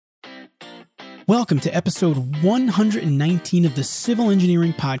Welcome to episode 119 of the Civil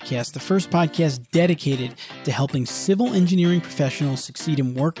Engineering Podcast, the first podcast dedicated to helping civil engineering professionals succeed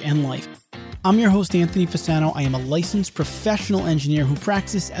in work and life. I'm your host, Anthony Fasano. I am a licensed professional engineer who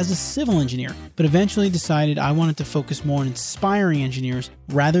practiced as a civil engineer, but eventually decided I wanted to focus more on inspiring engineers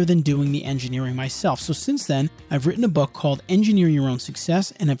rather than doing the engineering myself. So since then, I've written a book called Engineer Your Own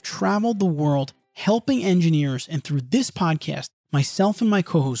Success and have traveled the world helping engineers. And through this podcast, myself and my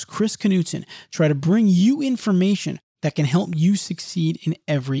co-host, Chris Knutson, try to bring you information that can help you succeed in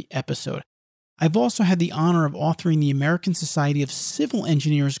every episode. I've also had the honor of authoring the American Society of Civil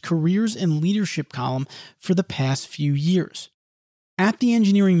Engineers Careers and Leadership column for the past few years. At the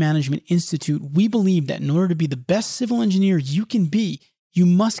Engineering Management Institute, we believe that in order to be the best civil engineer you can be, you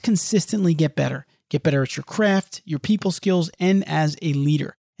must consistently get better. Get better at your craft, your people skills, and as a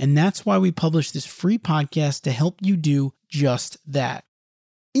leader. And that's why we publish this free podcast to help you do just that.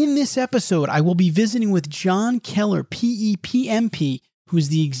 In this episode, I will be visiting with John Keller, PEPMP, who is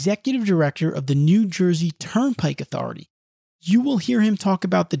the Executive Director of the New Jersey Turnpike Authority. You will hear him talk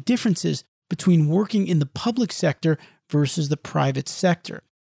about the differences between working in the public sector versus the private sector.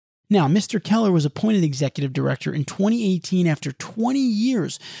 Now, Mr. Keller was appointed Executive Director in 2018 after 20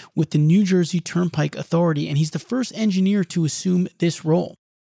 years with the New Jersey Turnpike Authority, and he's the first engineer to assume this role.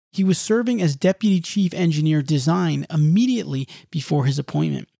 He was serving as Deputy Chief Engineer Design immediately before his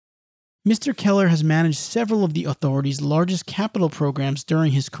appointment. Mr. Keller has managed several of the authority's largest capital programs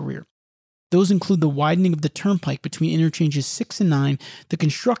during his career. Those include the widening of the turnpike between interchanges 6 and 9, the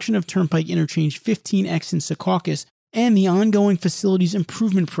construction of Turnpike Interchange 15X in Secaucus, and the ongoing Facilities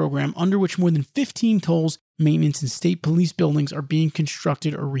Improvement Program, under which more than 15 tolls, maintenance, and state police buildings are being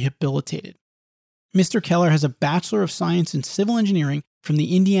constructed or rehabilitated. Mr. Keller has a Bachelor of Science in Civil Engineering from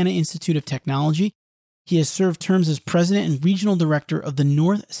the Indiana Institute of Technology. He has served terms as President and Regional Director of the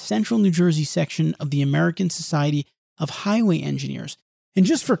North Central New Jersey section of the American Society of Highway Engineers. And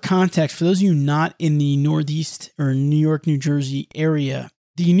just for context, for those of you not in the Northeast or New York, New Jersey area,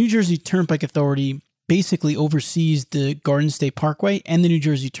 the New Jersey Turnpike Authority basically oversees the Garden State Parkway and the New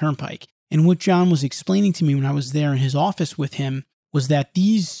Jersey Turnpike. And what John was explaining to me when I was there in his office with him was that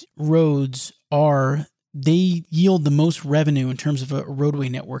these roads they yield the most revenue in terms of a roadway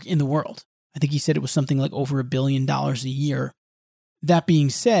network in the world. I think he said it was something like over $1 billion a year. That being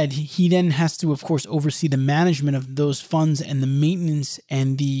said, he then has to, of course, oversee the management of those funds and the maintenance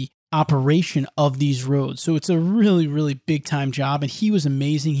and the operation of these roads. So it's a really, really big time job. And he was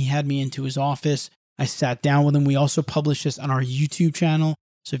amazing. He had me into his office. I sat down with him. We also publish this on our YouTube channel.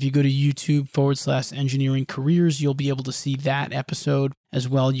 So if you go to YouTube/engineering careers, you'll be able to see that episode as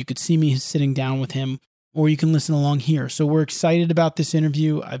well. You could see me sitting down with him, or you can listen along here. So we're excited about this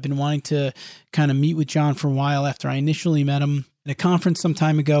interview. I've been wanting to kind of meet with John for a while after I initially met him at a conference some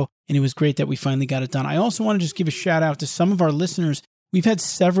time ago, and it was great that we finally got it done. I also want to just give a shout out to some of our listeners. We've had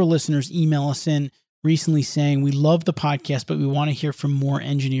several listeners email us in recently saying, we love the podcast, but we want to hear from more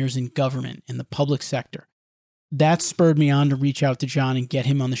engineers in government, in the public sector. That spurred me on to reach out to John and get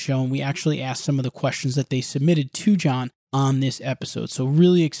him on the show, and we actually asked some of the questions that they submitted to John on this episode. So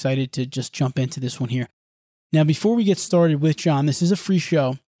really excited to just jump into this one here. Now, before we get started with John, this is a free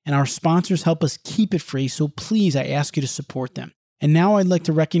show, and our sponsors help us keep it free, so please, I ask you to support them. And now I'd like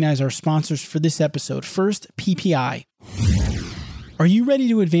to recognize our sponsors for this episode. First, PPI. Are you ready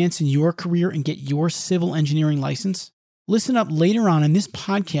to advance in your career and get your civil engineering license? Listen up later on in this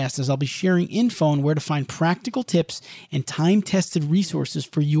podcast as I'll be sharing info on where to find practical tips and time-tested resources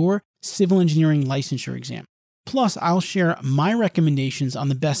for your civil engineering licensure exam. Plus, I'll share my recommendations on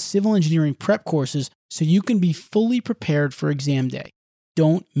the best civil engineering prep courses so you can be fully prepared for exam day.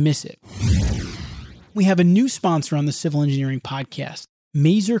 Don't miss it. We have a new sponsor on the Civil Engineering Podcast,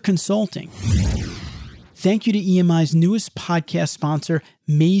 Maser Consulting. Thank you to EMI's newest podcast sponsor,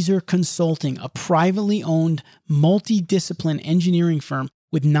 Maser Consulting, a privately owned, multidiscipline engineering firm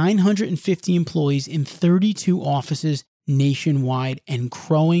with 950 employees in 32 offices nationwide and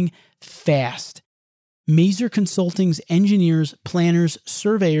growing fast. Maser Consulting's engineers, planners,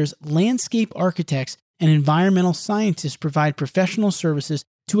 surveyors, landscape architects, and environmental scientists provide professional services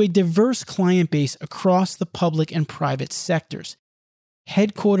to a diverse client base across the public and private sectors.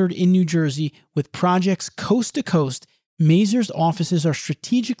 Headquartered in New Jersey with projects coast to coast, Maser's offices are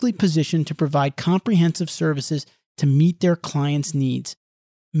strategically positioned to provide comprehensive services to meet their clients' needs.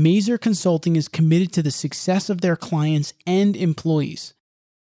 Maser Consulting is committed to the success of their clients and employees.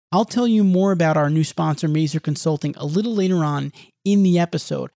 I'll tell you more about our new sponsor, Maser Consulting, a little later on in the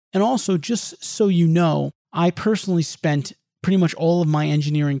episode. And also, just so you know, I personally spent pretty much all of my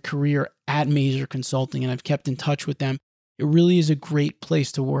engineering career at Maser Consulting, and I've kept in touch with them. It really is a great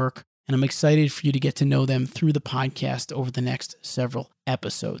place to work. and I'm excited for you to get to know them through the podcast over the next several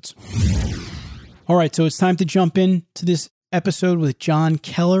episodes. All right, so it's time to jump into this episode with John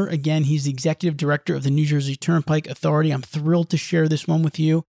Keller. Again, he's the Executive Director of the New Jersey Turnpike Authority. I'm thrilled to share this one with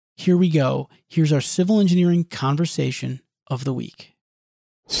you. Here we go. Here's our civil engineering conversation of the week.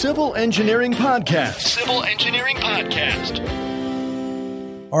 Civil Engineering Podcast. Civil Engineering Podcast.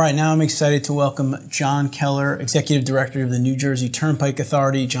 All right, now I'm excited to welcome John Keller, Executive Director of the New Jersey Turnpike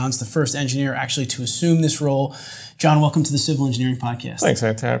Authority. John's the first engineer actually to assume this role. John, welcome to the Civil Engineering Podcast. Thanks,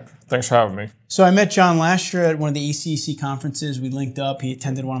 Anthony. Thanks for having me. So I met John last year at one of the ECEC conferences. We linked up. He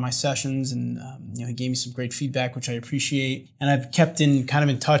attended one of my sessions, and he gave me some great feedback, which I appreciate. And I've kept in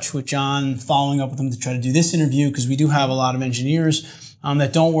touch with John, following up with him to try to do this interview because we do have a lot of engineers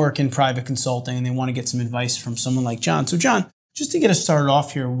that don't work in private consulting, and they want to get some advice from someone like John. So John, just to get us started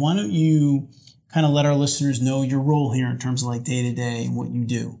off here, why don't you kind of let our listeners know your role here in terms of like day-to-day and what you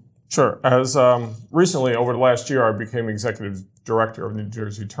do? Sure. As recently, over the last year, I became Executive Director of the New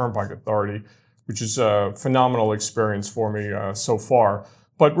Jersey Turnpike Authority, which is a phenomenal experience for me so far.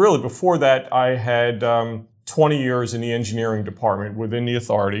 But really, before that, I had 20 years in the engineering department within the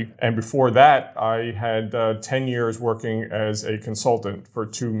authority. And before that, I had 10 years working as a consultant for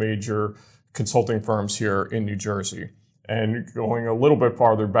two major consulting firms here in New Jersey. And going a little bit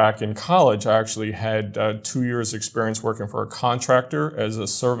farther back in college, I actually had 2 years experience working for a contractor as a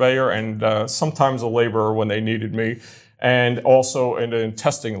surveyor and sometimes a laborer when they needed me, and also in a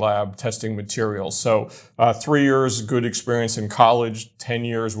testing lab, testing materials. So 3 years good experience in college, 10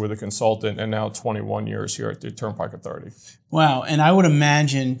 years with a consultant, and now 21 years here at the Turnpike Authority. Wow. And I would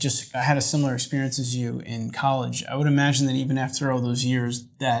imagine, I had a similar experience as you in college. I would imagine that even after all those years,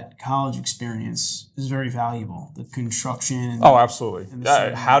 that college experience is very valuable. The construction. Oh, absolutely.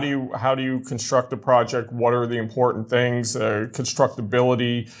 How do you construct a project? What are the important things?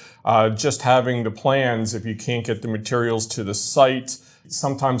 Constructability, just having the plans if you can't get the materials to the site.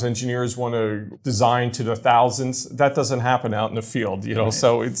 Sometimes engineers want to design to the thousands. That doesn't happen out in the field, Right.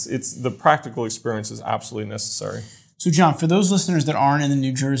 So it's the practical experience is absolutely necessary. So John, for those listeners that aren't in the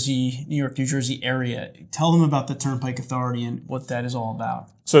New York, New Jersey area, tell them about the Turnpike Authority and what that is all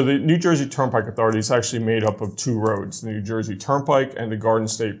about. So the New Jersey Turnpike Authority is actually made up of two roads, the New Jersey Turnpike and the Garden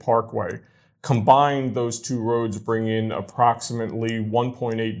State Parkway. Combined, those two roads bring in approximately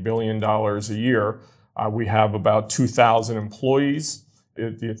 $1.8 billion a year. We have about 2,000 employees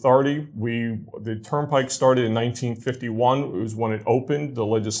at the authority. The Turnpike started in 1951. It was when it opened. The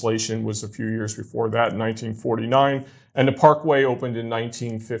legislation was a few years before that, in 1949. And the Parkway opened in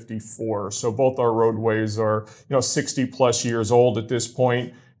 1954. So both our roadways are 60 plus years old at this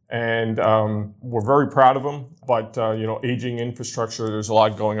point. And we're very proud of them. But, aging infrastructure, there's a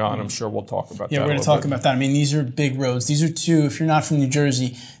lot going on. I'm sure we'll talk about that. Yeah, we're going to talk about that. I mean, these are big roads. These are two, if you're not from New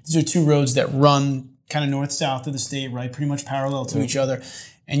Jersey, these are two roads that run kind of north-south of the state, right? Pretty much parallel to each other.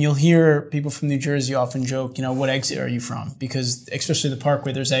 And you'll hear people from New Jersey often joke, what exit are you from? Because especially the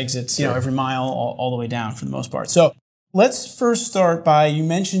Parkway, there's exits, every mile all the way down for the most part. So let's first start by, you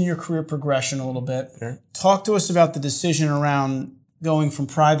mentioned your career progression a little bit. Okay. Talk to us about the decision around going from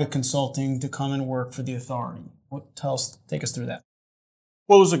private consulting to come and work for the authority. Take us through that.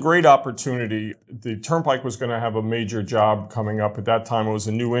 Well, it was a great opportunity. The Turnpike was going to have a major job coming up. At that time, it was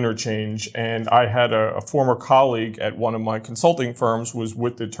a new interchange, and I had a former colleague at one of my consulting firms was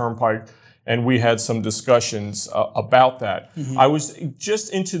with the Turnpike, and we had some discussions about that. Mm-hmm. I was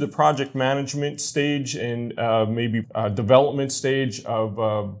just into the project management stage and maybe development stage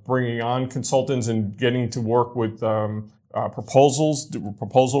of bringing on consultants and getting to work with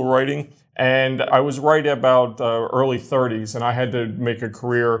proposal writing. And I was right about early 30s, and I had to make a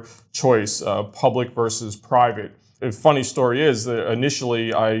career choice, public versus private. The funny story is that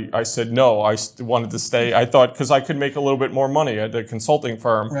initially I said no. I wanted to stay. I thought because I could make a little bit more money at a consulting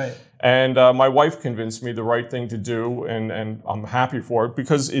firm. Right. And my wife convinced me the right thing to do, and I'm happy for it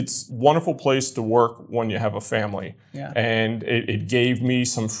because it's a wonderful place to work when you have a family. Yeah. And it gave me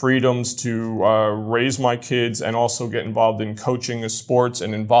some freedoms to raise my kids and also get involved in coaching of sports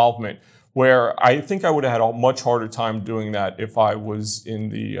and involvement, where I think I would have had a much harder time doing that if I was in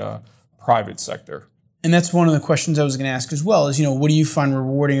the private sector. And that's one of the questions I was going to ask as well is, what do you find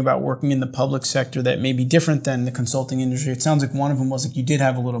rewarding about working in the public sector that may be different than the consulting industry? It sounds like one of them was like you did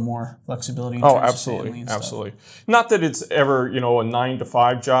have a little more flexibility in terms of family and stuff. Absolutely. Not that it's ever, a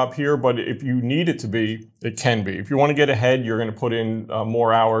 9-to-5 job here, but if you need it to be, it can be. If you want to get ahead, you're going to put in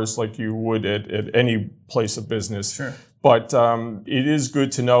more hours like you would at any place of business. Sure. But it is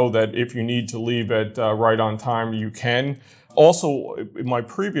good to know that if you need to leave at right on time, you can. Also, in my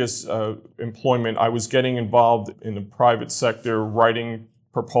previous employment, I was getting involved in the private sector, writing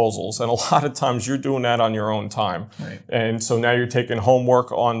proposals. And a lot of times you're doing that on your own time. Right. And so now you're taking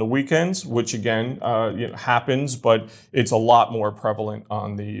homework on the weekends, which again, happens, but it's a lot more prevalent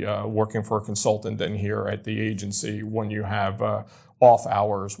on the working for a consultant than here at the agency when you have off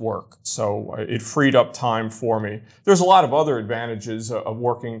hours work. So it freed up time for me. There's a lot of other advantages of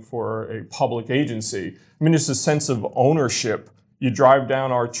working for a public agency. I mean, there's a sense of ownership. You drive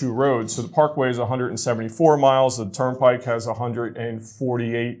down our two roads. So the Parkway is 174 miles. The Turnpike has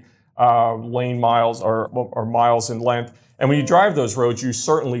 148 lane miles or miles in length. And when you drive those roads, you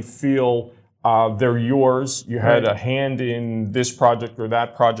certainly feel they're yours. You had a hand in this project or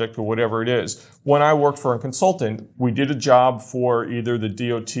that project or whatever it is. When I worked for a consultant, we did a job for either the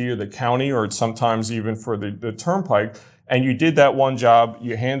DOT or the county or sometimes even for the Turnpike. And you did that one job,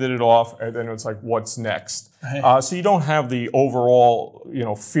 you handed it off, and then it's like, what's next? Right. So you don't have the overall,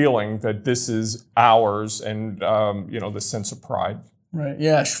 feeling that this is ours and, the sense of pride. Right.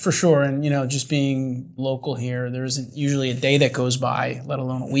 Yeah, for sure. And, just being local here, there isn't usually a day that goes by, let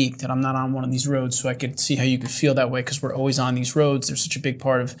alone a week, that I'm not on one of these roads. So I could see how you could feel that way because we're always on these roads. They're such a big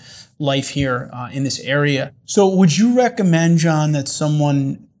part of life here in this area. So would you recommend, John, that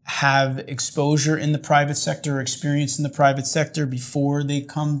someone have exposure in the private sector or experience in the private sector before they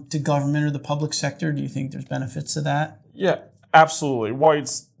come to government or the public sector? Do you think there's benefits to that? Yeah, absolutely. While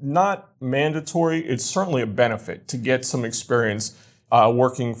it's not mandatory, it's certainly a benefit to get some experience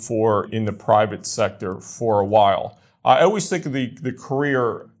working in the private sector for a while. I always think of the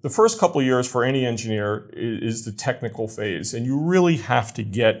career, the first couple of years for any engineer is the technical phase, and you really have to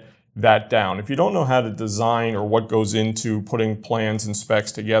get that down. If you don't know how to design or what goes into putting plans and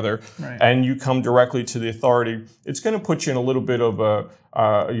specs together, and you come directly to the authority, it's going to put you in a little bit of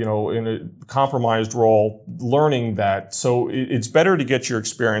in a compromised role learning that. So it's better to get your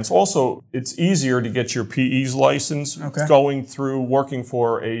experience. Also, it's easier to get your PE's license going through working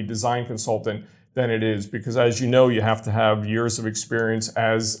for a design consultant than it is, because as you know, you have to have years of experience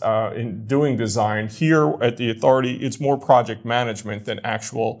as in doing design. Here at the authority, it's more project management than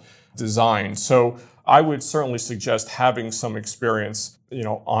actual design. So I would certainly suggest having some experience,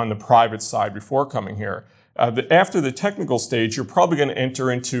 on the private side before coming here. After the technical stage, you're probably going to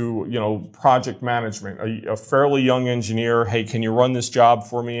enter into, project management. A fairly young engineer, hey, can you run this job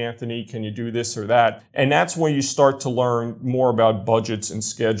for me, Anthony? Can you do this or that? And that's when you start to learn more about budgets and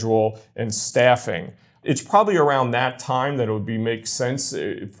schedule and staffing. It's probably around that time that it would make sense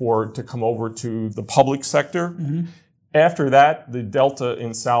to come over to the public sector. Mm-hmm. After that, the delta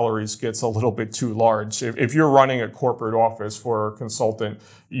in salaries gets a little bit too large. If you're running a corporate office for a consultant,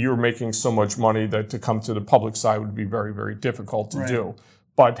 you're making so much money that to come to the public side would be very, very difficult to do.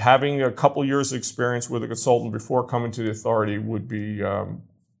 But having a couple years experience with a consultant before coming to the authority would be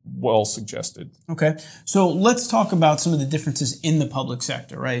well suggested. Okay. So let's talk about some of the differences in the public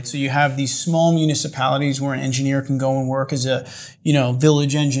sector, right? So you have these small municipalities where an engineer can go and work as a,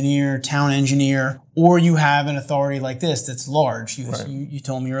 village engineer, town engineer, or you have an authority like this that's large. You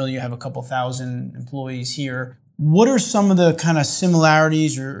told me earlier you have a couple thousand employees here. What are some of the kind of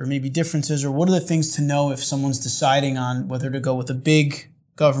similarities or maybe differences, or what are the things to know if someone's deciding on whether to go with a big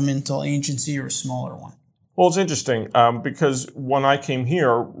governmental agency or a smaller one? Well, it's interesting because when I came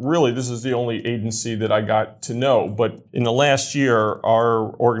here, really this is the only agency that I got to know. But in the last year,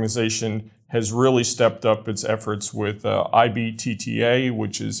 our organization has really stepped up its efforts with IBTTA,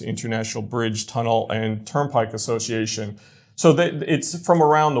 which is International Bridge, Tunnel, and Turnpike Association. So it's from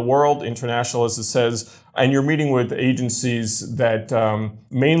around the world, international as it says, and you're meeting with agencies that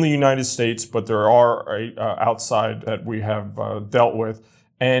mainly United States, but there are outside that we have dealt with.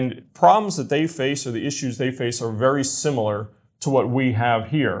 And problems that they face or the issues they face are very similar to what we have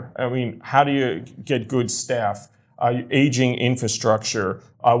here. I mean, how do you get good staff? Aging infrastructure,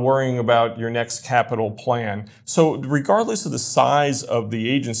 worrying about your next capital plan. So regardless of the size of the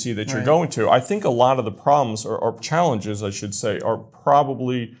agency that you're going to, I think a lot of the problems or challenges, I should say, are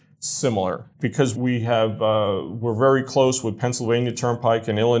probably similar because we're very close with Pennsylvania Turnpike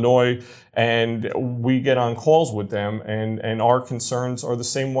and Illinois, and we get on calls with them, and our concerns are the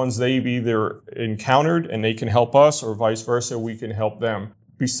same ones they've either encountered and they can help us, or vice versa, we can help them.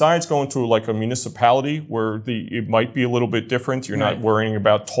 Besides going to like a municipality where it might be a little bit different, you're not worrying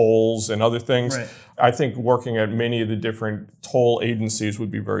about tolls and other things. I think working at many of the different toll agencies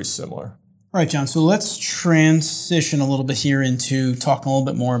would be very similar. All right, John, so let's transition a little bit here into talking a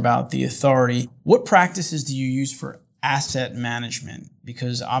little bit more about the authority. What practices do you use for asset management?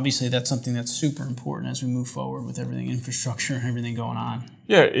 Because obviously that's something that's super important as we move forward with everything, infrastructure and everything going on.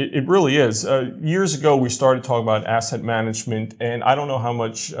 Yeah, it really is. Years ago, we started talking about asset management, and I don't know how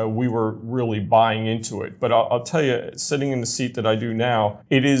much we were really buying into it. But I'll tell you, sitting in the seat that I do now,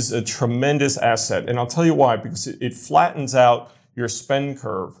 it is a tremendous asset. And I'll tell you why, because it flattens out your spend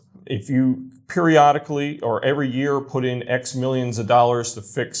curve. If you periodically or every year put in X millions of dollars to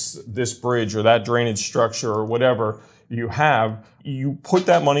fix this bridge or that drainage structure or whatever you have, you put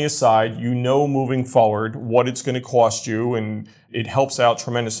that money aside, you know moving forward what it's going to cost you, and it helps out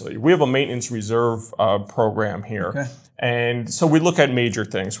tremendously. We have a maintenance reserve program here. Okay. And so we look at major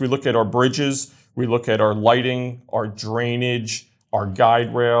things. We look at our bridges, we look at our lighting, our drainage, our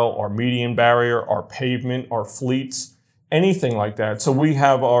guide rail, our median barrier, our pavement, our fleets, anything like that. So we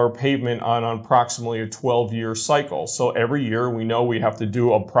have our pavement on approximately a 12-year cycle. So every year we know we have to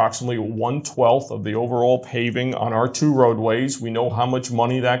do approximately 1/12 of the overall paving on our 2 roadways. We know how much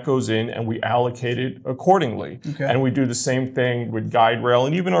money that goes in, and we allocate it accordingly. Okay. And we do the same thing with guide rail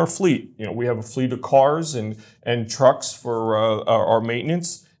and even our fleet. You know, we have a fleet of cars and trucks for our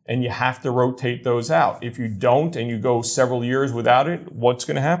maintenance, and you have to rotate those out. If you don't and you go several years without it, what's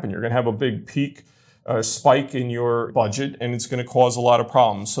going to happen? You're going to have a big peak spike in your budget, and it's going to cause a lot of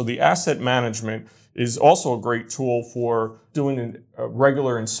problems. So the asset management is also a great tool for doing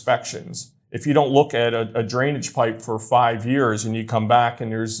regular inspections. If you don't look at a drainage pipe for 5 years and you come back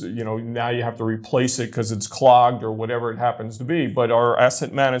and there's, now you have to replace it because it's clogged or whatever it happens to be. But our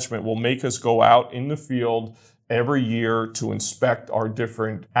asset management will make us go out in the field every year to inspect our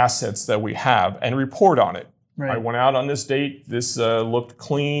different assets that we have and report on it. Right. I went out on this date, this looked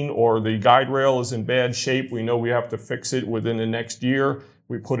clean, or the guide rail is in bad shape. We know we have to fix it within the next year.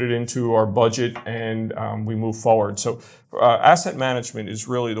 We put it into our budget and we move forward. So asset management is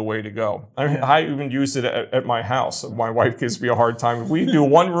really the way to go. I even use it at my house. My wife gives me a hard time. If we do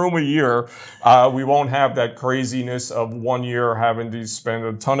 1 room a year, we won't have that craziness of 1 year having to spend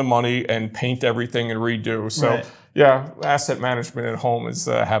a ton of money and paint everything and redo. So. Right. Yeah, asset management at home is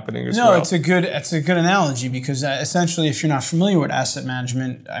happening as well. No, it's a good analogy because essentially, if you're not familiar with asset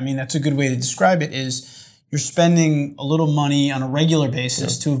management, I mean, that's a good way to describe it is you're spending a little money on a regular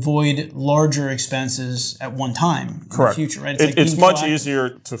basis to avoid larger expenses at one time Correct. In the future, right? It's much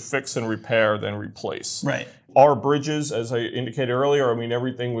easier to fix and repair than replace. Right. Our bridges, as I indicated earlier, I mean,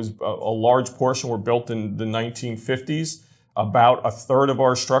 everything was a large portion were built in the 1950s. About a third of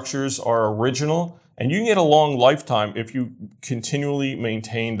our structures are original. And you can get a long lifetime if you continually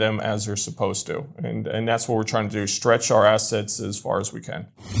maintain them as they're supposed to. And that's what we're trying to do, stretch our assets as far as we can.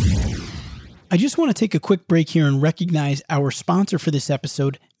 I just want to take a quick break here and recognize our sponsor for this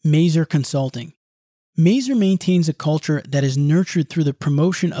episode, Maser Consulting. Maser maintains a culture that is nurtured through the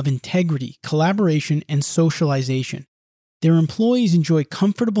promotion of integrity, collaboration, and socialization. Their employees enjoy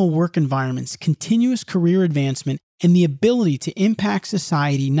comfortable work environments, continuous career advancement, and the ability to impact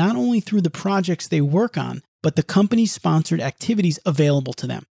society not only through the projects they work on, but the company's sponsored activities available to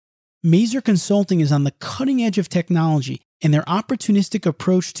them. Maser Consulting is on the cutting edge of technology, and their opportunistic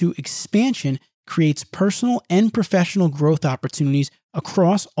approach to expansion creates personal and professional growth opportunities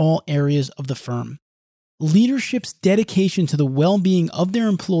across all areas of the firm. Leadership's dedication to the well-being of their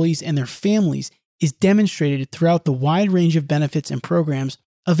employees and their families is demonstrated throughout the wide range of benefits and programs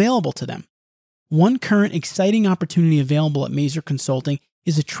available to them. One current exciting opportunity available at Maser Consulting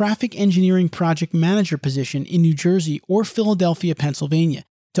is a traffic engineering project manager position in New Jersey or Philadelphia, Pennsylvania,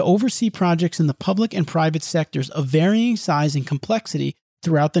 to oversee projects in the public and private sectors of varying size and complexity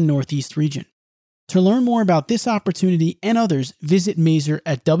throughout the Northeast region. To learn more about this opportunity and others, visit Maser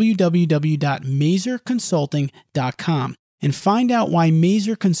at www.maserconsulting.com and find out why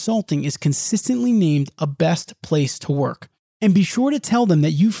Maser Consulting is consistently named a best place to work. And be sure to tell them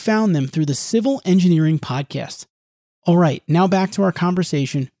that you found them through the Civil Engineering Podcast. All right, now back to our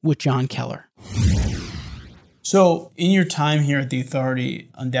conversation with John Keller. So, in your time here at the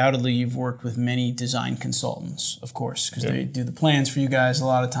Authority, undoubtedly you've worked with many design consultants, of course, because they do the plans for you guys a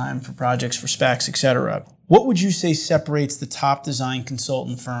lot of time for projects, for specs, etc. What would you say separates the top design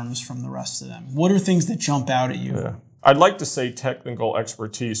consultant firms from the rest of them? What are things that jump out at you? Yeah. I'd like to say technical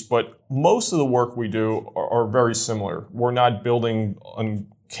expertise, but most of the work we do are very similar. We're not building on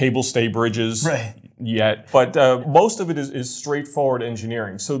cable stay bridges yet, but most of it is straightforward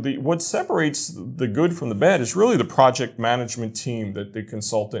engineering. So what separates the good from the bad is really the project management team that the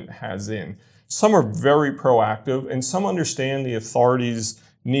consultant has in. Some are very proactive, and some understand the authority's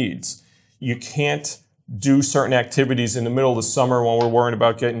needs. You can't do certain activities in the middle of the summer when we're worrying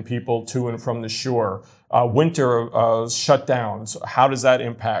about getting people to and from the shore. Winter shutdowns, how does that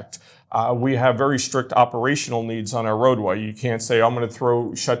impact? We have very strict operational needs on our roadway. You can't say, I'm going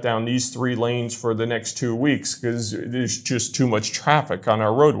to shut down these 3 lanes for the next 2 weeks because there's just too much traffic on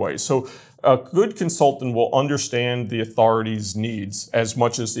our roadway. So a good consultant will understand the authority's needs as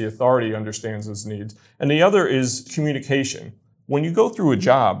much as the authority understands its needs. And the other is communication. When you go through a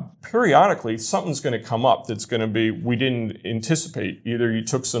job, periodically something's going to come up that's going to be we didn't anticipate. Either you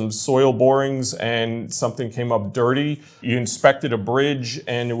took some soil borings and something came up dirty, you inspected a bridge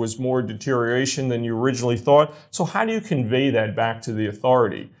and there was more deterioration than you originally thought. So how do you convey that back to the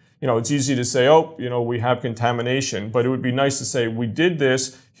authority? It's easy to say, we have contamination, but it would be nice to say, we did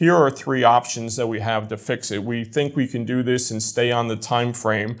this. Here are 3 options that we have to fix it. We think we can do this and stay on the time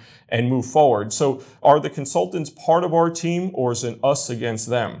frame and move forward. So are the consultants part of our team, or is it us against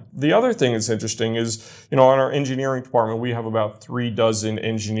them? The other thing that's interesting is, in our engineering department, we have about 36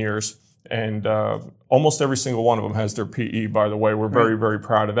 engineers. And almost every single one of them has their PE, by the way. We're very, very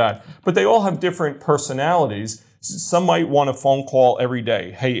proud of that. But they all have different personalities. Some might want a phone call every day.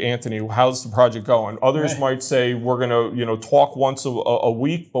 Hey, Anthony, how's the project going? Others might say, we're going to talk once a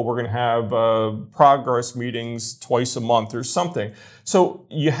week, but we're going to have progress meetings twice a month or something. So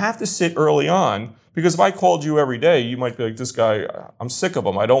you have to sit early on, because if I called you every day, you might be like, this guy, I'm sick of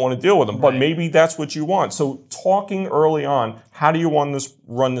him. I don't want to deal with him. But maybe that's what you want. So talking early on, how do you want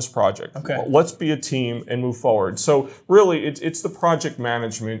run this project? Okay. Let's be a team and move forward. So really, it's the project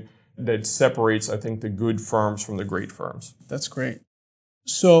management that separates, I think, the good firms from the great firms. That's great.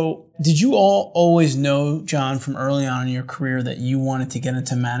 So did you all always know, John, from early on in your career that you wanted to get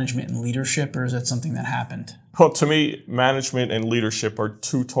into management and leadership, or is that something that happened? Well, to me, management and leadership are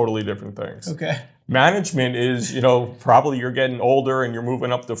 2 totally different things. Okay. Management is, probably you're getting older and you're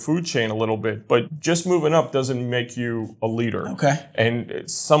moving up the food chain a little bit, but just moving up doesn't make you a leader. Okay. And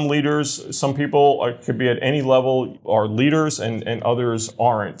some leaders, some people could be at any level are leaders and others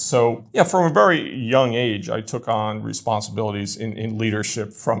aren't. So yeah, from a very young age, I took on responsibilities in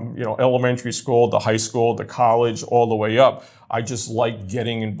leadership from, elementary school to high school to college, all the way up. I just like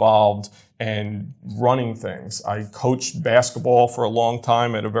getting involved and running things. I coached basketball for a long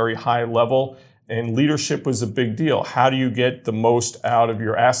time at a very high level. And leadership was a big deal. How do you get the most out of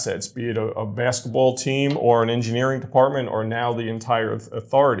your assets, be it a basketball team or an engineering department or now the entire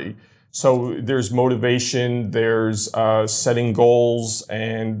authority? So there's motivation, there's setting goals,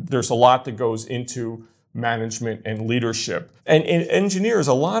 and there's a lot that goes into management and leadership. And engineers,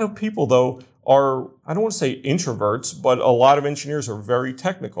 a lot of people, though, are, I don't want to say introverts, but a lot of engineers are very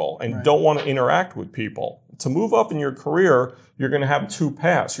technical and don't want to interact with people. To move up in your career, you're going to have 2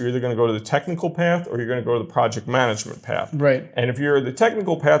 paths. You're either going to go to the technical path or you're going to go to the project management path. Right. And if you're the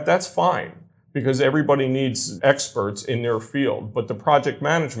technical path, that's fine, because everybody needs experts in their field. But the project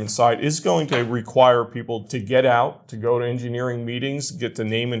management side is going to require people to get out, to go to engineering meetings, get the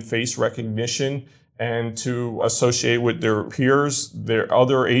name and face recognition, and to associate with their peers, their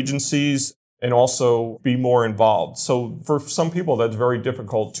other agencies, and also be more involved. So for some people, that's very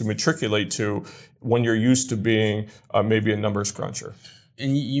difficult to matriculate to when you're used to being maybe a numbers cruncher.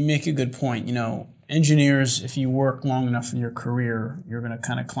 And you make a good point. Engineers, if you work long enough in your career, you're going to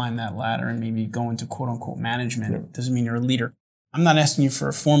kind of climb that ladder and maybe go into quote-unquote management. It doesn't mean you're a leader. I'm not asking you for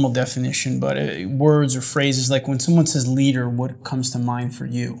a formal definition, but words or phrases, like when someone says leader, what comes to mind for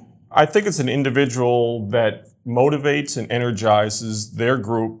you? I think it's an individual that motivates and energizes their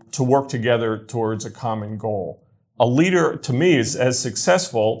group to work together towards a common goal. A leader, to me, is as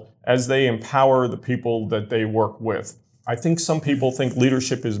successful as they empower the people that they work with. I think some people think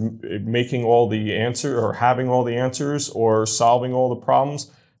leadership is making all the answers or having all the answers or solving all the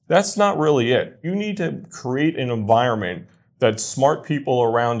problems. That's not really it. You need to create an environment that smart people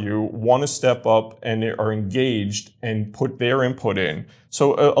around you want to step up and are engaged and put their input in.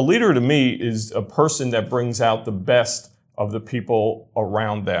 So a leader to me is a person that brings out the best of the people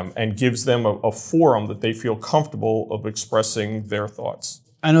around them and gives them a forum that they feel comfortable of expressing their thoughts.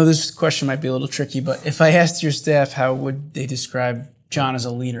 I know this question might be a little tricky, but if I asked your staff how would they describe John as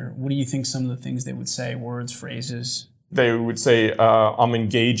a leader, what do you think some of the things they would say, words, phrases? They would say, I'm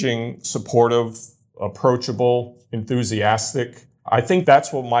engaging, supportive, approachable, enthusiastic. I think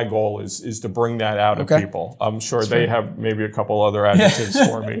that's what my goal is to bring that out of people. I'm sure they have maybe a couple other adjectives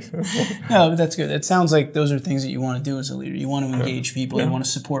for me. No, but that's good. It sounds like those are things that you want to do as a leader. You want to engage people. You want to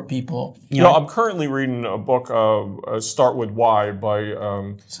support people. I'm currently reading a book, Start With Why by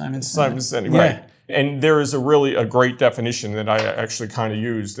Simon Sinek. Yeah. Right. And there is a great definition that I actually kind of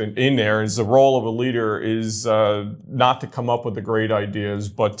used in there is the role of a leader is not to come up with the great ideas,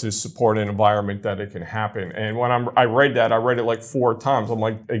 but to support an environment that it can happen. And when I read it like 4 times. I'm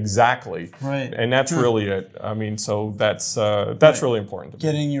like, exactly. Right. And that's really it. I mean, so that's really important to me.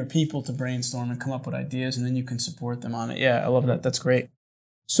 Getting your people to brainstorm and come up with ideas, and then you can support them on it. Yeah, I love that. That's great.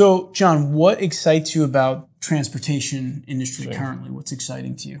 So, John, what excites you about transportation industry currently? What's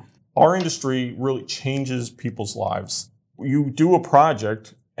exciting to you? Our industry really changes people's lives. You do a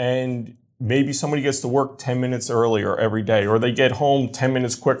project and maybe somebody gets to work 10 minutes earlier every day, or they get home 10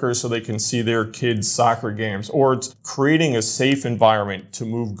 minutes quicker so they can see their kids' soccer games, or it's creating a safe environment to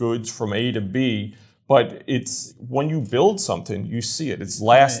move goods from A to B. But it's when you build something, you see it. It's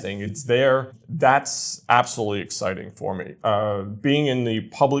lasting. Right. It's there. That's absolutely exciting for me. Being in the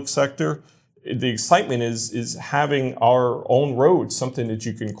public sector, the excitement is having our own roads, something that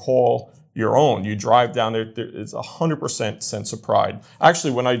you can call your own. You drive down there, it's 100% sense of pride.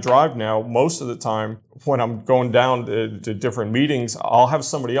 Actually, when I drive now, most of the time, when I'm going down to different meetings, I'll have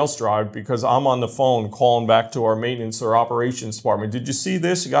somebody else drive because I'm on the phone calling back to our maintenance or operations department. Did you see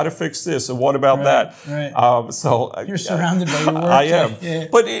this? You got to fix this. And what about that? Right. So you're surrounded by your work. I am. Yeah.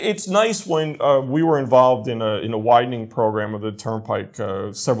 But it's nice when we were involved in a widening program of the Turnpike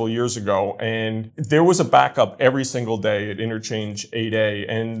several years ago, and there was a backup every single day at interchange 8A,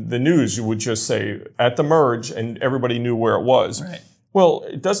 and the news would just say at the merge, and everybody knew where it was. Right. Well,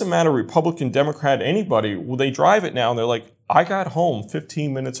 it doesn't matter, Republican, Democrat, anybody. Well, they drive it now, and they're like, I got home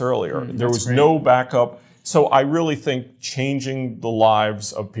 15 minutes earlier. There was no backup. So I really think changing the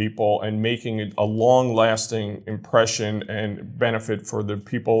lives of people and making it a long-lasting impression and benefit for the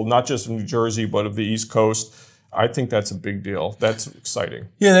people, not just of New Jersey, but of the East Coast, I think that's a big deal. That's exciting.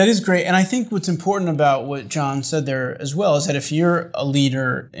 Yeah, that is great. And I think what's important about what John said there as well is that if you're a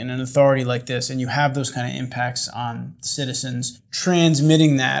leader in an authority like this and you have those kind of impacts on citizens,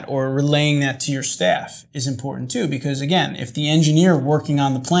 transmitting that or relaying that to your staff is important too. Because again, if the engineer working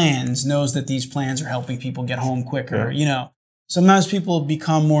on the plans knows that these plans are helping people get home quicker, sometimes people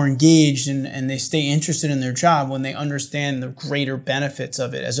become more engaged and they stay interested in their job when they understand the greater benefits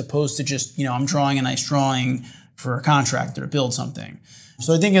of it, as opposed to just, I'm drawing a nice drawing for a contractor to build something.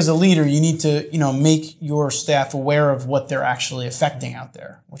 So I think as a leader, you need to, make your staff aware of what they're actually affecting out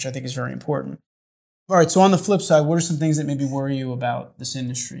there, which I think is very important. All right, so on the flip side, what are some things that maybe worry you about this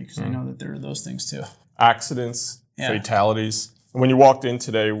industry? Because I know that there are those things too. Accidents, fatalities. When you walked in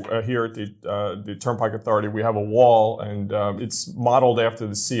today here at the Turnpike Authority, we have a wall, and it's modeled after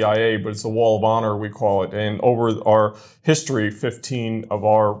the CIA, but it's a wall of honor, we call it. And over our history, 15 of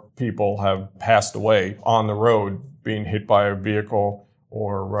our people have passed away on the road, being hit by a vehicle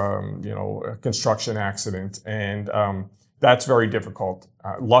or a construction accident, and that's very difficult.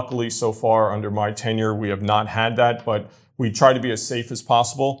 Luckily, so far under my tenure, we have not had that, but we try to be as safe as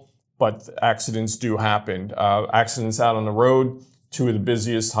possible. But accidents do happen. Accidents out on the road, 2 of the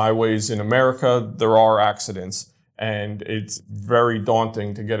busiest highways in America, there are accidents. And it's very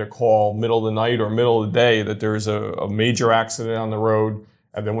daunting to get a call middle of the night or middle of the day that there's a major accident on the road.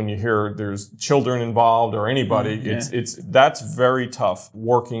 And then when you hear there's children involved or anybody, that's very tough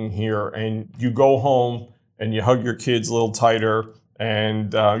working here. And you go home and you hug your kids a little tighter,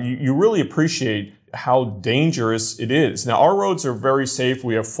 and you really appreciate how dangerous it is. Now, our roads are very safe.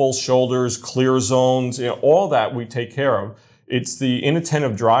 We have full shoulders, clear zones, all that we take care of. It's the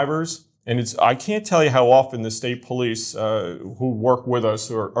inattentive drivers, and I can't tell you how often the state police who work with us,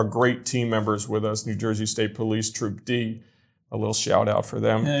 who are great team members with us, New Jersey State Police Troop D, a little shout out for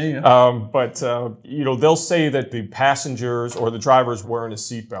them. They'll say that the passengers or the drivers wearing a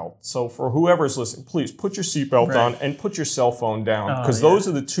seatbelt. So for whoever's listening, please put your seatbelt on and put your cell phone down, because those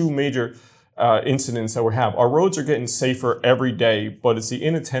are the 2 major incidents that we have. Our roads are getting safer every day, but it's the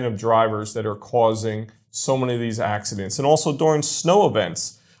inattentive drivers that are causing so many of these accidents. And also during snow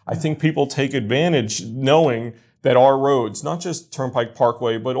events, I think people take advantage knowing that our roads, not just Turnpike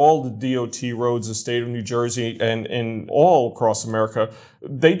Parkway, but all the DOT roads, the state of New Jersey and all across America,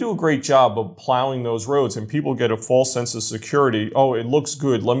 they do a great job of plowing those roads, and people get a false sense of security. Oh, it looks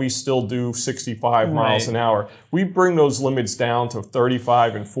good. Let me still do 65 miles an hour. We bring those limits down to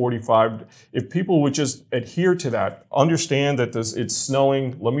 35 and 45. If people would just adhere to that, understand that it's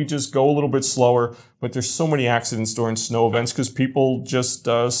snowing, let me just go a little bit slower. But there's so many accidents during snow events because people just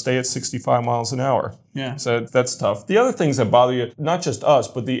stay at 65 miles an hour. Yeah. So that's tough. The other things that bother you, not just us,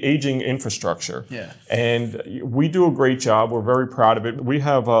 but the aging infrastructure. Yeah. And we do a great job. We're very proud of it. We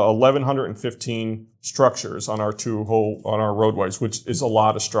have 1,115 structures on our roadways, which is a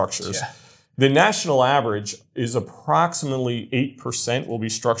lot of structures. Yeah. The national average is approximately 8% will be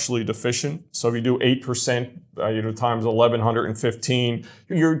structurally deficient. So if you do 8%, times 1,115,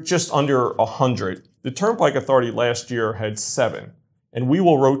 you're just under 100. The Turnpike Authority last year had 7, and we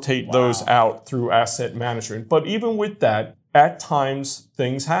will rotate those out through asset management. But even with that, at times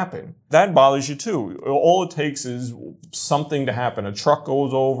things happen. That bothers you too. All it takes is something to happen. A truck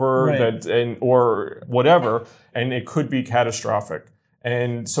goes over or whatever, and it could be catastrophic.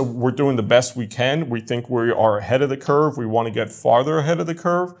 And so we're doing the best we can. We think we are ahead of the curve. We want to get farther ahead of the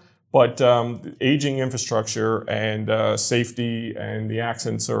curve. But aging infrastructure and safety and the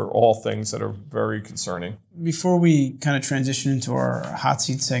accidents are all things that are very concerning. Before we kind of transition into our hot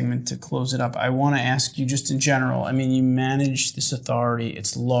seat segment to close it up, I want to ask you just in general. I mean, you manage this authority.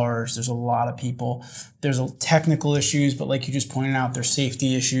 It's large. There's a lot of people. There's technical issues, but like you just pointed out, there's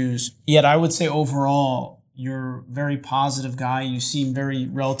safety issues. Yet I would say overall, you're a very positive guy. You seem very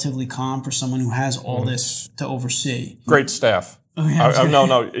relatively calm for someone who has all this to oversee. Great staff. Oh, yeah,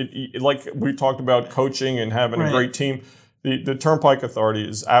 like we talked about coaching and having a great team. The Turnpike Authority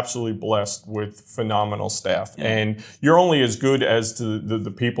is absolutely blessed with phenomenal staff. Yeah. And you're only as good as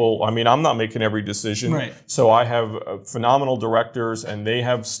the people. I mean, I'm not making every decision. Right. So I have phenomenal directors, and they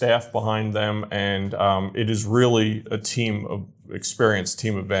have staff behind them. And it is really a experienced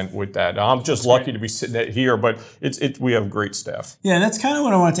team event with that. I'm just lucky to be sitting here, but we have great staff. Yeah, that's kind of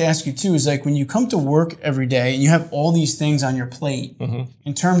what I wanted to ask you too, is like when you come to work every day and you have all these things on your plate,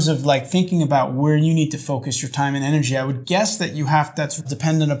 in terms of like thinking about where you need to focus your time and energy, I would guess that that's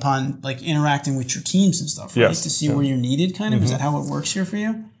dependent upon like interacting with your teams and stuff, right? Yes. To see where you're needed kind of. Is that how it works here for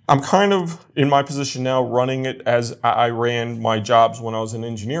you? I'm kind of in my position now running it as I ran my jobs when I was in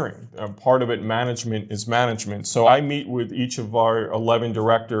engineering. Part of it, management is management. So I meet with each of our 11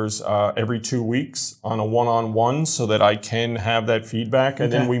 directors every 2 weeks on a one-on-one so that I can have that feedback.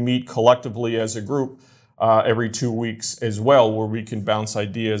 And then we meet collectively as a group every 2 weeks as well, where we can bounce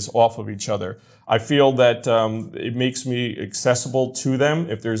ideas off of each other. I feel that it makes me accessible to them.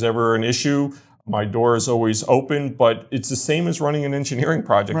 If there's ever an issue, my door is always open, but it's the same as running an engineering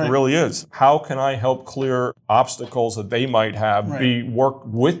project. Right. It really is. How can I help clear obstacles that they might have, work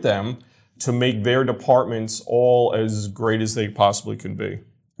with them to make their departments all as great as they possibly can be?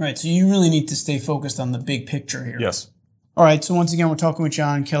 Right, so you really need to stay focused on the big picture here. Yes. All right, so once again, we're talking with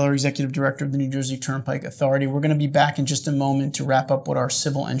John Keller, Executive Director of the New Jersey Turnpike Authority. We're going to be back in just a moment to wrap up with our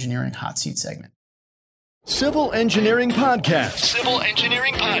Civil Engineering Hot Seat segment. Civil Engineering Podcast. Civil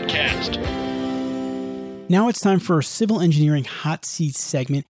Engineering Podcast. Now it's time for our Civil Engineering Hot Seat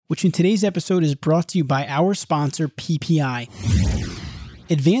segment, which in today's episode is brought to you by our sponsor, PPI.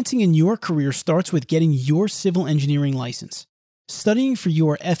 Advancing in your career starts with getting your civil engineering license. Studying for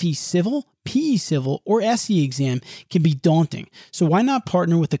your FE Civil, PE Civil, or SE exam can be daunting, so why not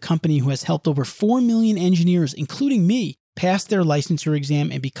partner with a company who has helped over 4 million engineers, including me, pass their licensure exam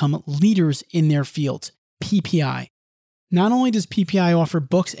and become leaders in their fields? PPI. Not only does PPI offer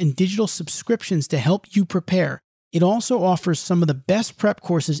books and digital subscriptions to help you prepare, it also offers some of the best prep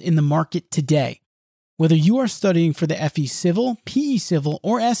courses in the market today. Whether you are studying for the FE Civil, PE Civil,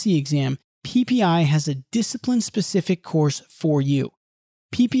 or SE exam, PPI has a discipline-specific course for you.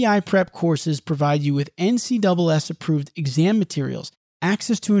 PPI prep courses provide you with NCSS-approved exam materials,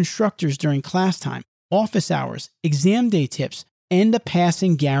 access to instructors during class time, office hours, exam day tips, and a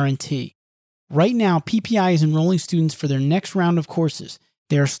passing guarantee. Right now, PPI is enrolling students for their next round of courses.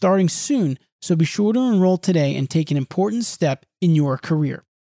 They are starting soon, so be sure to enroll today and take an important step in your career.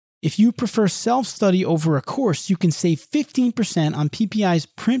 If you prefer self-study over a course, you can save 15% on PPI's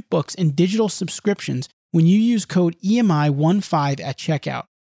print books and digital subscriptions when you use code EMI15 at checkout.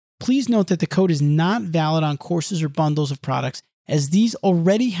 Please note that the code is not valid on courses or bundles of products, as these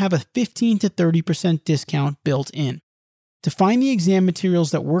already have a 15 to 30% discount built in. To find the exam materials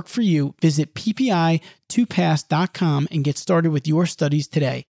that work for you, visit ppi2pass.com and get started with your studies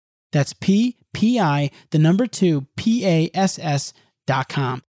today. That's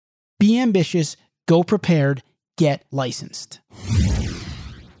PPI2PASS.com. Be ambitious, go prepared, get licensed.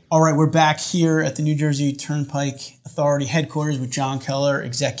 All right, we're back here at the New Jersey Turnpike Authority headquarters with John Keller,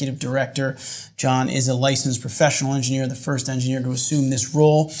 Executive Director. John is a licensed professional engineer, the first engineer to assume this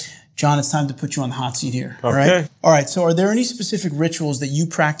role. John, it's time to put you on the hot seat here. Okay. All right. So are there any specific rituals that you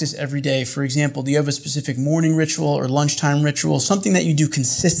practice every day? For example, do you have a specific morning ritual or lunchtime ritual, something that you do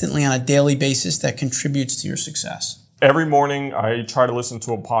consistently on a daily basis that contributes to your success? Every morning, I try to listen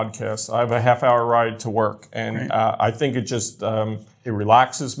to a podcast. I have a half-hour ride to work, and I think it just it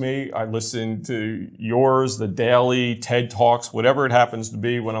relaxes me. I listen to yours, the daily TED Talks, whatever it happens to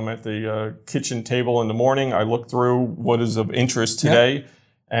be. When I'm at the kitchen table in the morning, I look through what is of interest today. Yep.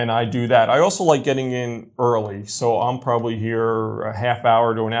 And I do that. I also like getting in early. So I'm probably here a half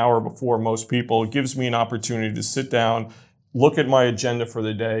hour to an hour before most people. It gives me an opportunity to sit down, look at my agenda for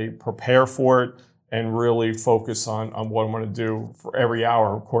the day, prepare for it, and really focus on what I'm going to do for every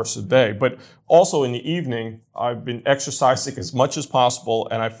hour, of course, of the day. But also in the evening, I've been exercising as much as possible,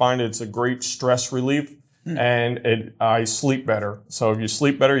 and I find it's a great stress relief. And I sleep better. So if you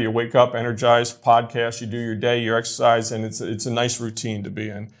sleep better, you wake up energized, podcast, you do your day, you exercise, and it's a nice routine to be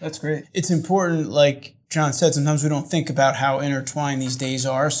in. That's great. It's important, like John said, sometimes we don't think about how intertwined these days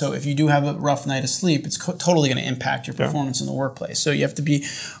are. So if you do have a rough night of sleep, it's totally going to impact your performance in the workplace. So you have to be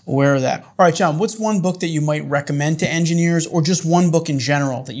aware of that. All right, John, what's one book that you might recommend to engineers, or just one book in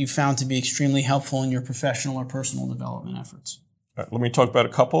general that you found to be extremely helpful in your professional or personal development efforts? Let me talk about a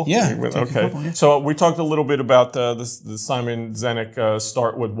couple. Yeah. Okay. So we talked a little bit about the Simon Sinek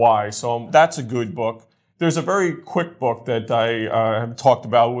Start With Why. So that's a good book. There's a very quick book that I have talked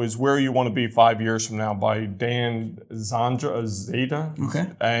about, was Where You Want to Be 5 Years From Now by Dan Zada. Okay.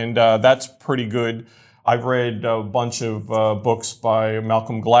 And that's pretty good. I've read a bunch of books by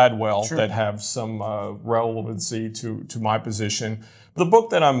Malcolm Gladwell that have some relevancy to my position. The book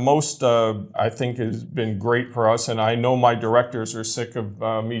that I'm most, I think has been great for us, and I know my directors are sick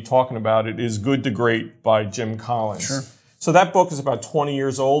of me talking about it, is Good to Great by Jim Collins. Sure. So that book is about 20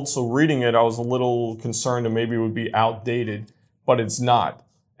 years old, so reading it I was a little concerned that maybe it would be outdated, but it's not.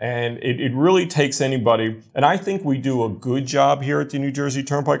 And it really takes anybody, and I think we do a good job here at the New Jersey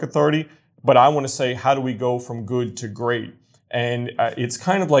Turnpike Authority, but I want to say, how do we go from good to great? And it's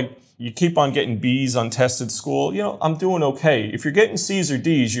kind of like, you keep on getting B's on tests at school. You know, I'm doing okay. If you're getting C's or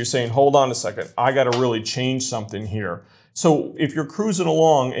D's, you're saying, hold on a second, I got to really change something here. So if you're cruising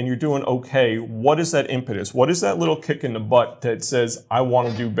along and you're doing okay, what is that impetus? What is that little kick in the butt that says, I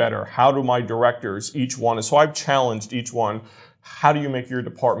want to do better? How do my directors, each one, so I've challenged each one, how do you make your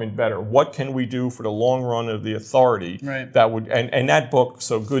department better? What can we do for the long run of the authority that would, and that book,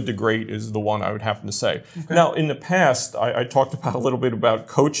 so Good to Great, is the one I would have to say. Okay. Now, in the past, I talked about a little bit about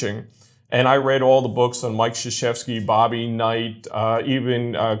coaching, and I read all the books on Mike Krzyzewski, Bobby Knight,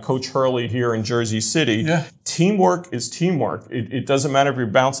 even Coach Hurley here in Jersey City. Yeah. Teamwork is teamwork. It doesn't matter if you're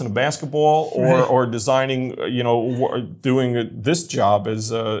bouncing a basketball or designing, doing this job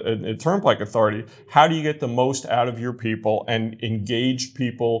as a Turnpike Authority. How do you get the most out of your people and engage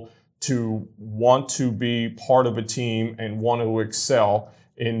people to want to be part of a team and want to excel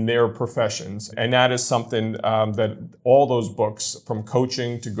in their professions? And that is something that all those books, from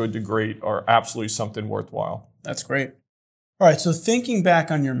coaching to Good to Great, are absolutely something worthwhile. That's great. All right, so thinking back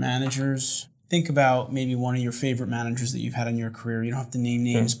on your managers, think about maybe one of your favorite managers that you've had in your career. You don't have to name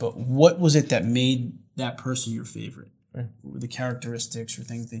names, but what was it that made that person your favorite? What were the characteristics or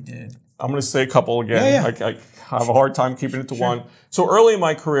things they did? I'm going to say a couple again. I have a hard time keeping it to one. So early in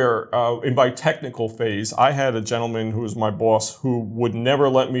my career, in my technical phase, I had a gentleman who was my boss who would never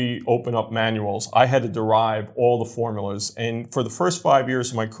let me open up manuals. I had to derive all the formulas. And for the first 5 years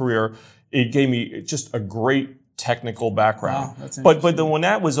of my career, it gave me just a great technical background. Wow, but then when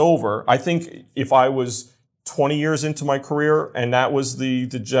that was over, I think if I was 20 years into my career and that was the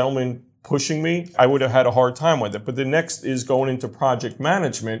gentleman pushing me, I would have had a hard time with it. But the next is going into project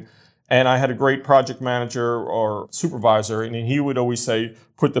management. And I had a great project manager or supervisor, and he would always say,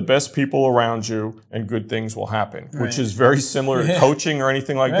 put the best people around you and good things will happen, which is very similar to coaching or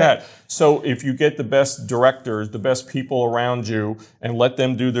anything like that. So if you get the best directors, the best people around you, and let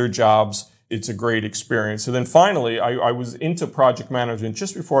them do their jobs, it's a great experience. And then finally, I was into project management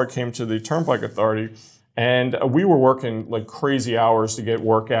just before I came to the Turnpike Authority, and we were working like crazy hours to get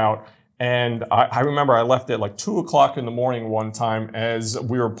work out. And I remember I left at like 2 o'clock in the morning one time as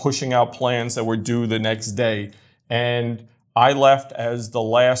we were pushing out plans that were due the next day. And I left as the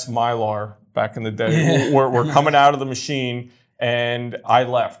last Mylar back in the day. We're coming out of the machine, and I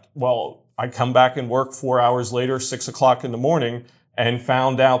left. Well, I come back and work 4 hours later, 6 o'clock in the morning, and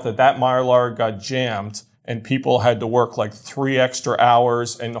found out that Mylar got jammed. And people had to work like 3 extra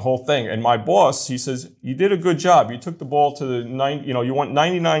hours and the whole thing. And my boss, he says, you did a good job. You took the ball to the you went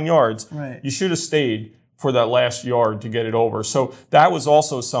 99 yards. Right. You should have stayed for that last yard to get it over. So that was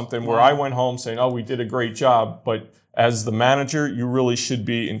also something where I went home saying, oh, we did a great job. But as the manager, you really should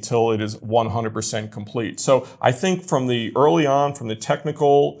be until it is 100% complete. So I think from the early on, from the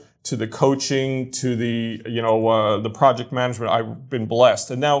technical to the coaching to the project management, I've been blessed.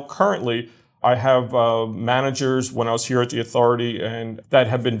 And now currently, I have managers when I was here at the authority and that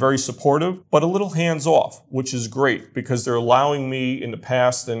have been very supportive, but a little hands-off, which is great because they're allowing me in the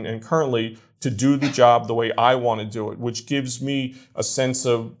past and currently to do the job the way I want to do it, which gives me a sense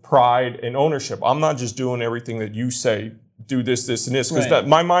of pride and ownership. I'm not just doing everything that you say do this, this, and this, because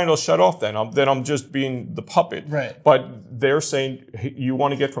my mind will shut off then. I'm just being the puppet. Right. But they're saying, hey, you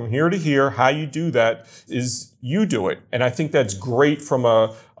want to get from here to here. How you do that is you do it. And I think that's great from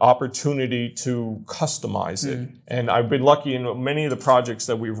a opportunity to customize it. And I've been lucky in many of the projects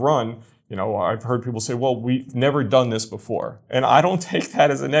that we've run. You know, I've heard people say, well, we've never done this before. And I don't take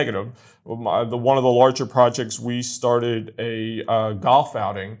that as a negative. One of the larger projects, we started a golf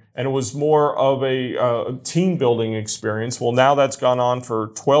outing, and it was more of a team building experience. Well, now that's gone on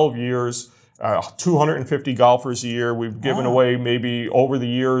for 12 years, 250 golfers a year. We've given away maybe over the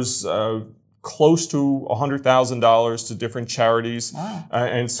years close to $100,000 to different charities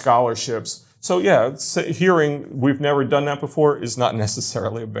and scholarships. So yeah, hearing we've never done that before is not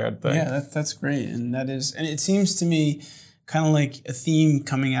necessarily a bad thing. Yeah, that's great. And it seems to me kind of like a theme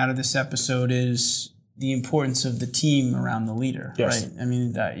coming out of this episode is the importance of the team around the leader, right? I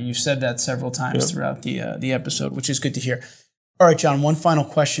mean, you said that several times throughout the episode, which is good to hear. All right, John, one final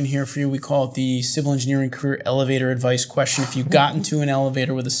question here for you. We call it the civil engineering career elevator advice question. If you got into an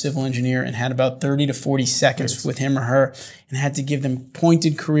elevator with a civil engineer and had about 30 to 40 seconds with him or her and had to give them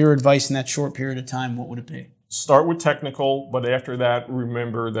pointed career advice in that short period of time, what would it be? Start with technical, but after that,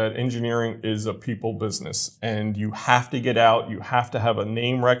 remember that engineering is a people business, and you have to get out. You have to have a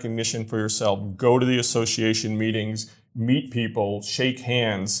name recognition for yourself. Go to the association meetings, meet people, shake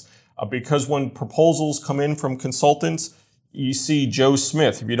hands, because when proposals come in from consultants, you see Joe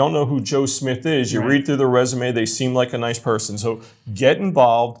Smith. If you don't know who Joe Smith is, you read through their resume, they seem like a nice person. So get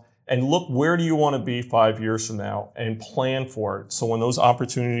involved and look, where do you want to be 5 years from now, and plan for it. So when those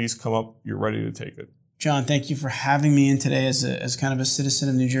opportunities come up, you're ready to take it. John, thank you for having me in today as kind of a citizen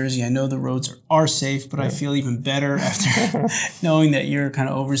of New Jersey. I know the roads are safe, but I feel even better after knowing that you're kind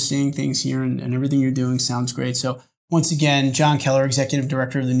of overseeing things here and everything you're doing sounds great. So once again, John Keller, Executive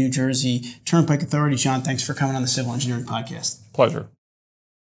Director of the New Jersey Turnpike Authority. John, thanks for coming on the Civil Engineering Podcast. Pleasure.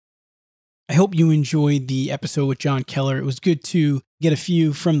 I hope you enjoyed the episode with John Keller. It was good to get a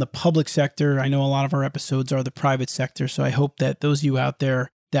few from the public sector. I know a lot of our episodes are the private sector, so I hope that those of you out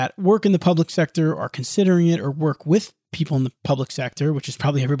there that work in the public sector, are considering it, or work with people in the public sector, which is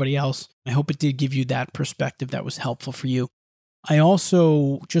probably everybody else, I hope it did give you that perspective that was helpful for you. I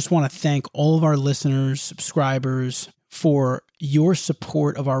also just want to thank all of our listeners, subscribers, for your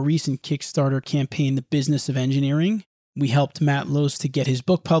support of our recent Kickstarter campaign, The Business of Engineering. We helped Matt Lose to get his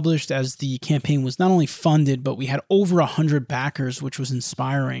book published, as the campaign was not only funded, but we had over 100 backers, which was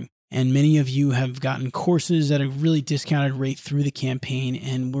inspiring. And many of you have gotten courses at a really discounted rate through the campaign,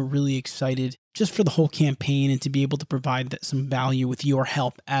 and we're really excited just for the whole campaign and to be able to provide some value with your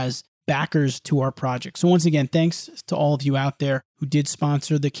help as backers to our project. So once again, thanks to all of you out there who did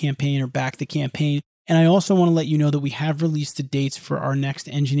sponsor the campaign or back the campaign. And I also want to let you know that we have released the dates for our next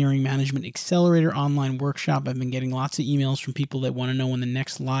Engineering Management Accelerator online workshop. I've been getting lots of emails from people that want to know when the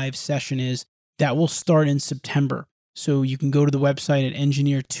next live session is. That will start in September. So you can go to the website at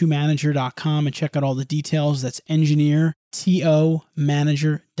engineer2manager.com and check out all the details. That's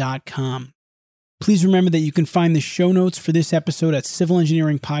engineer2manager.com. Please remember that you can find the show notes for this episode at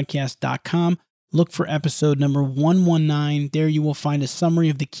civilengineeringpodcast.com. Look for episode number 119. There you will find a summary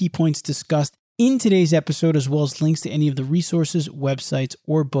of the key points discussed in today's episode, as well as links to any of the resources, websites,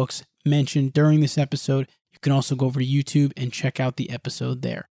 or books mentioned during this episode. You can also go over to YouTube and check out the episode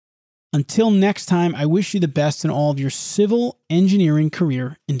there. Until next time, I wish you the best in all of your civil engineering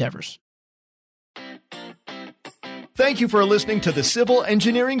career endeavors. Thank you for listening to the Civil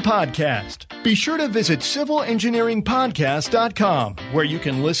Engineering Podcast. Be sure to visit civilengineeringpodcast.com, where you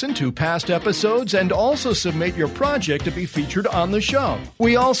can listen to past episodes and also submit your project to be featured on the show.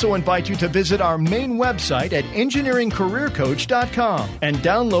 We also invite you to visit our main website at engineeringcareercoach.com and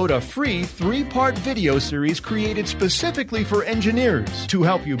download a free 3-part video series created specifically for engineers to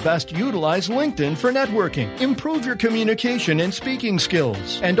help you best utilize LinkedIn for networking, improve your communication and speaking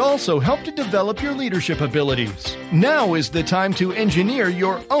skills, and also help to develop your leadership abilities. Now is the time to engineer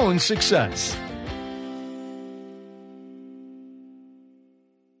your own success.